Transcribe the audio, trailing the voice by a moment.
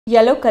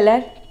yellow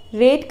color,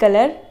 red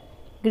color,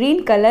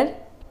 green color,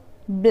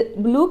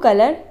 blue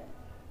color,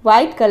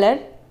 white color,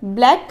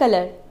 black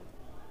color.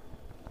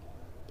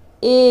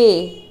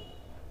 A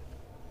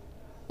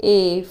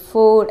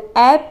for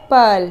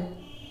apple.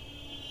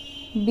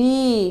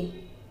 B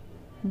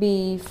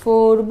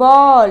for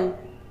ball.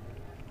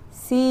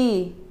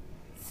 C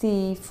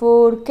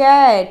for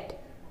cat.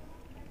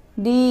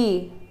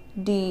 D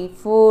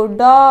for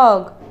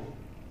dog.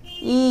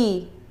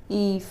 E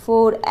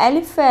for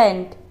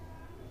elephant.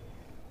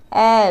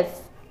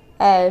 F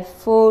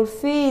for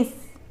fish.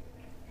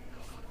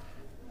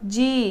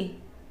 G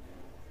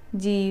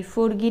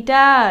for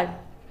guitar.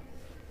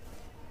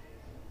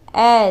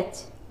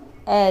 H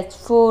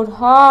for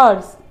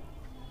horse.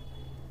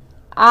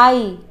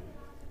 I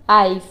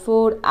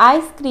for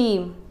ice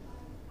cream.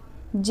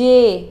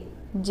 J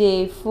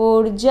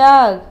for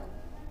jug.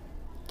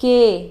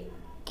 K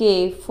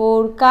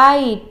for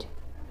kite.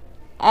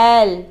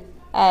 L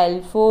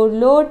for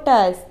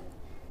lotus.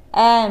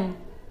 M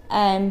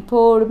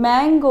for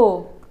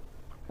mango.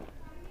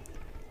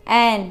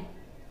 N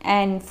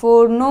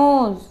for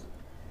nose.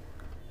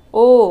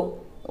 O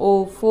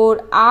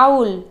for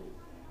owl.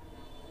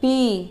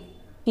 P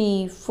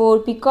for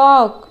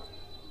peacock.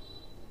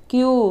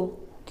 Q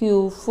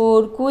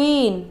for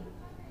queen.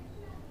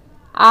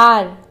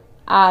 R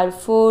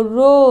for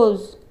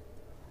rose.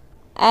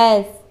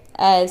 S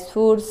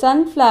for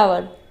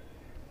sunflower.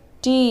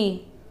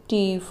 T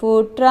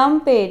for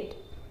trumpet.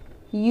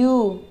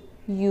 U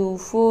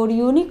for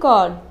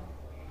unicorn.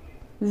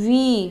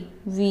 V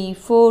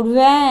for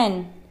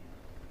van.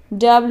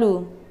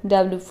 W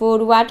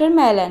for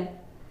watermelon.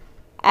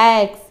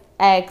 X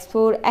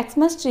for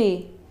Xmas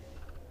tree.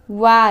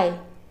 Y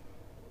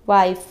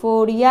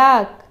for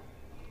yak.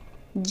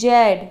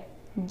 Z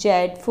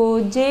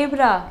for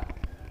zebra.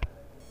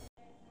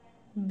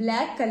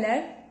 Black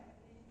color,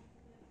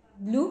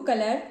 blue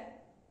color,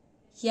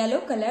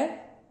 yellow color,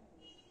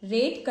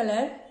 red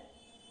color,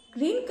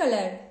 green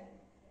color.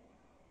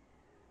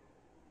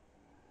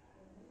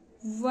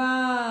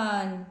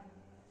 1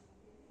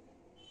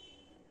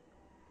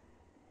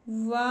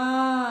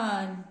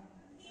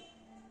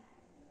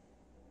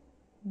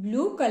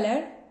 blue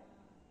color.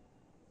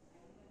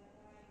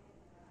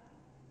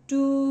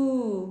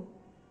 2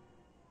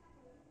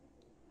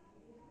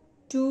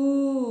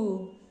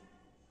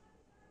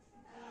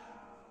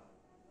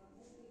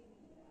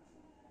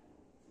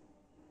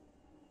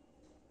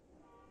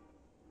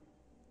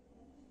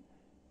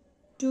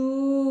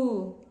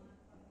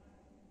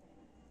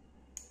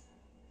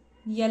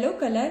 yellow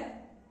color.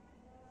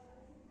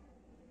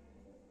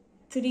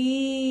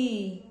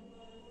 3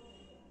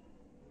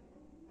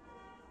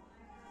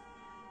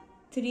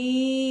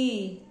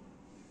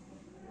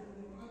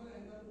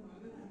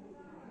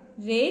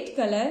 red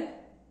color.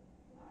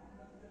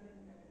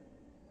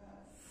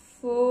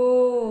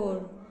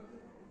 4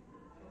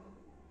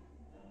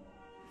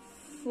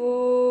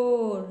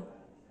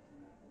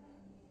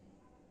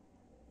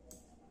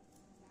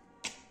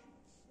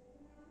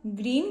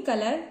 green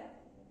color.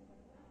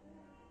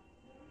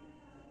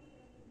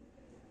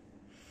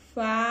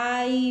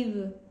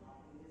 5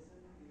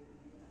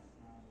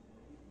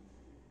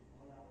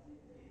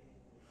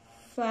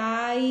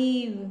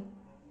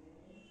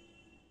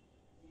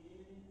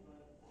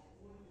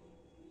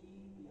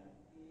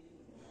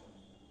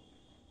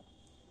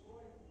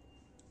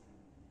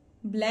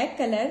 black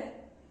color.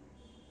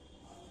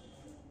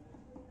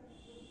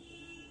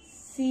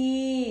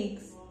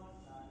 6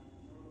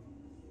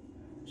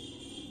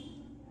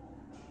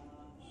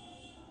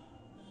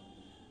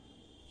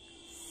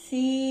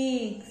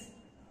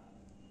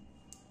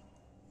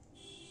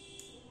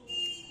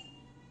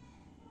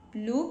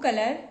 blue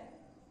color.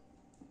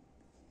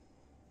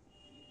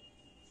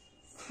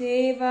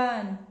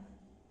 7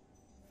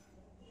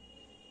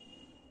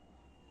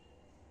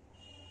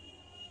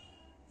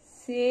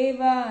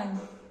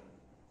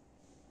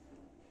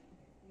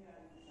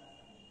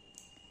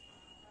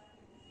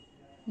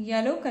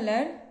 yellow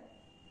color.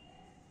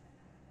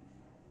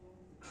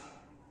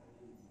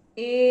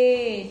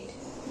 8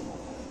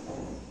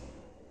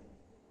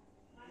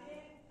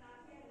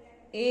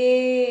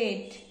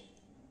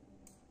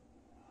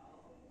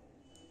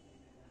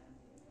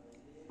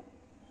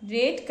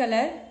 red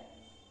color.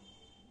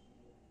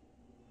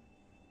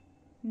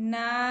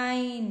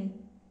 9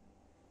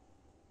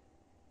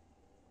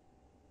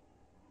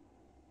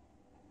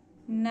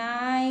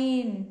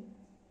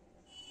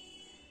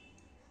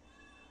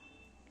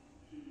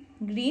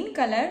 green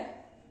color.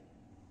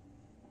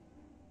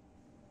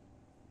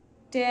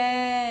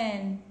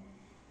 10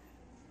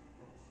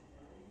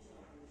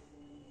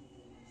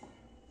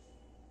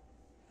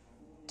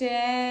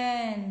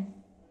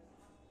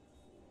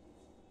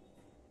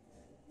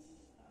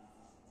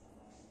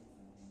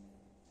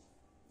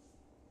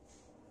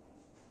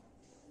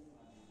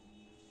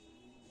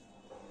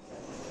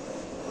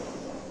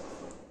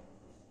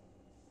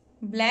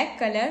 black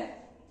color.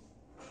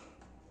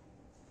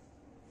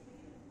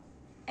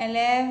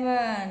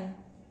 11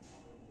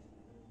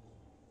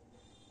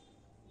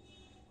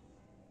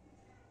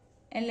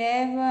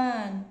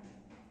 11,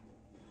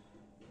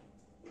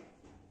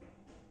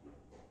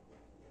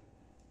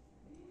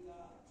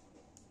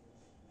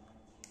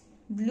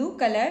 blue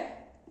color,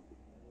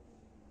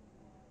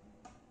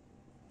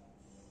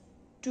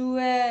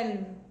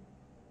 12,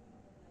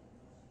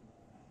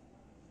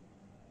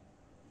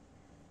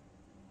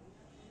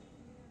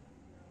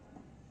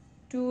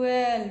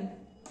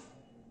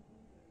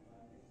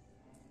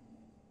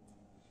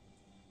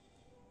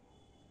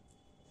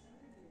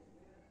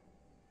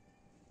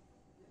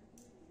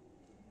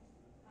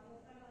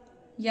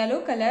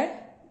 yellow color,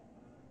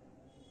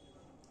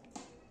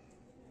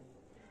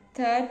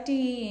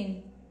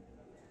 13,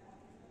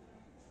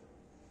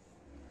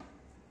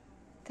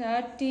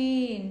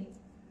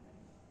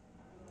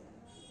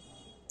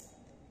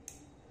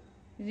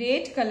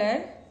 red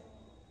color,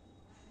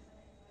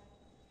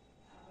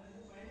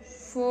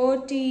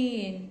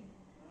 14,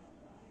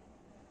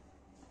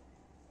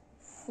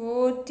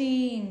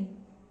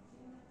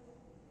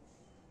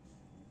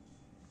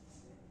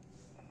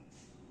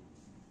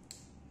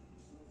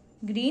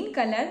 green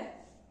color,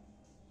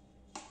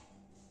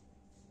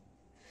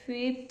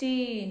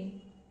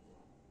 15,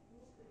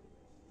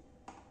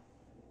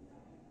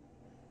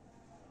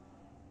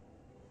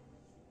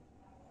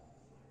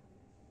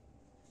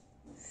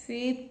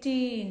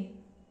 15,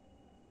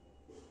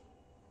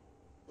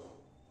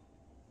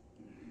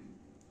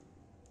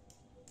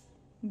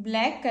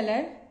 black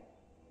color,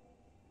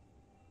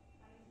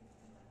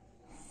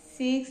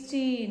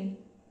 16,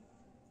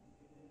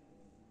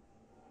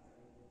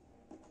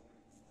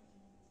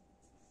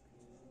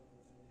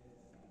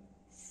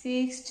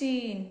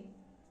 16,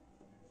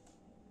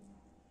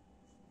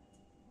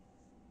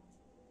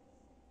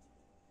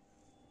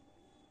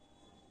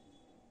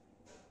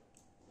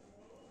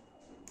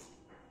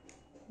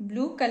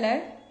 blue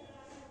color,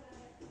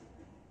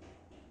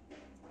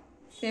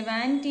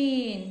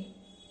 17,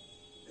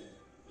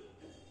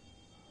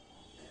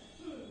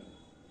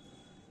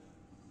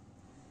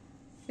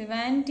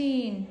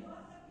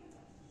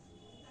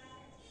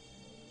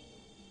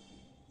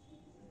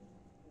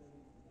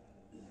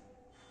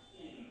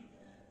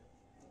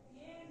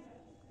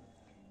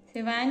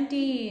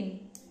 17,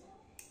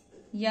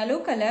 yellow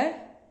color,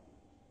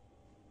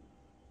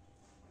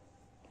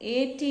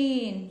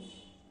 18,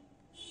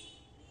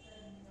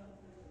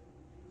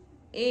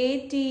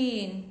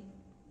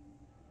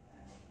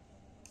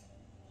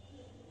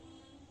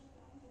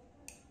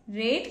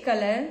 red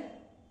color,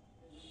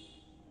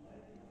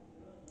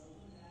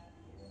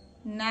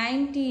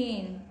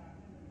 19,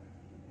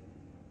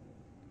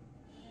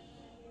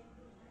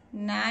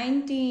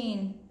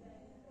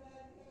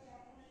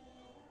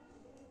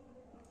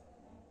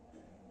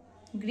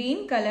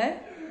 green color,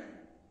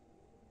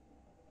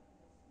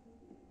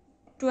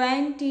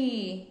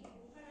 20,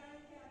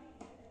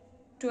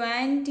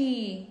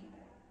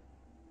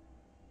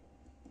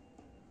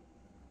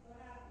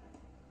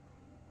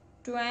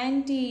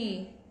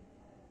 20,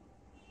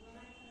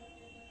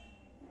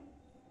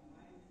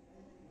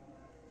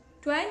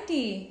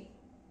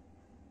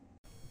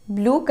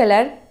 blue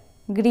color,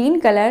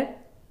 green color,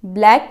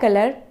 black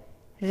color,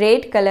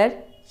 red color,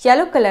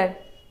 yellow color.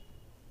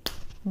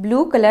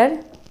 Blue color,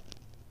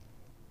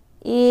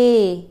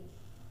 A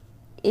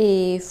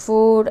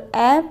for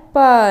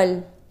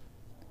apple,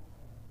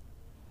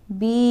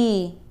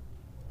 B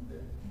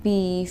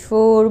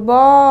for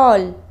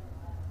ball,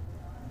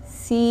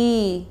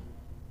 C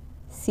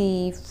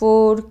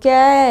for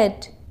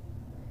cat,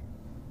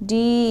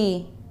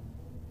 D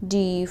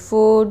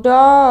for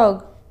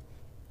dog,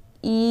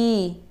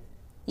 E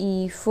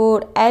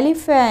for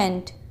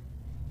elephant,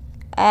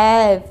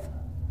 F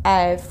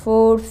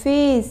for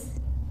fish,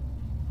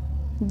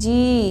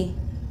 G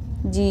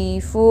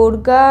for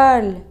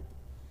girl,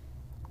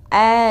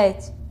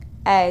 H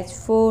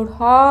for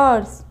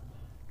horse,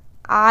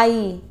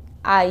 I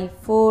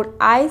for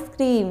ice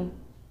cream,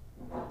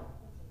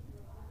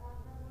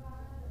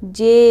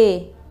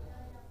 J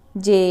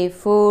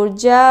for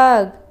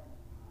jug,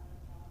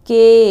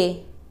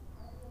 K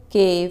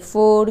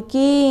for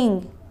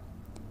king,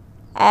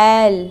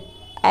 L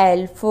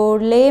for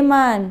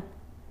lemon,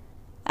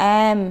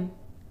 M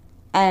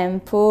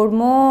for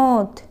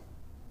moth,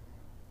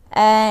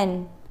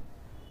 N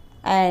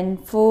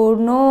for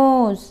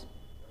nose,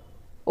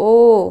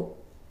 O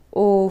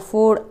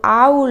for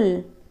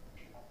owl,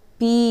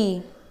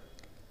 P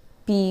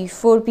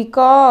for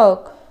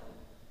peacock,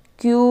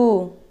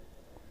 Q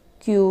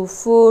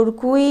for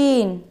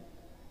queen,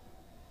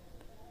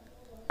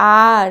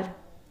 R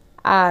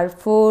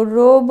for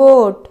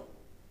robot,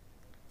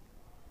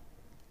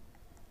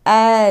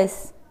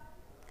 S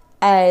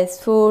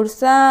for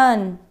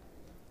sun,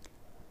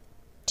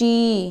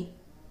 T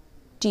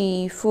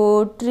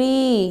for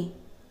tree,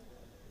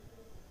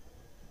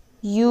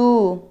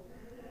 U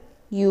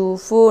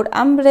for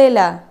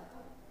umbrella,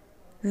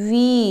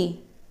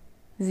 V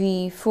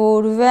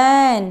for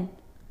van,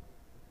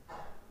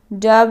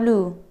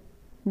 W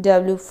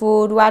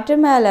for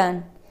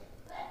watermelon,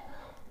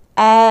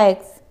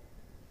 X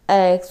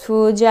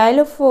for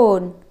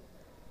xylophone,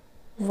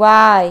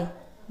 Y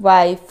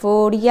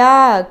for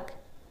yak,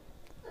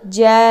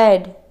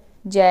 Z.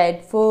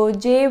 Z for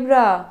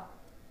zebra.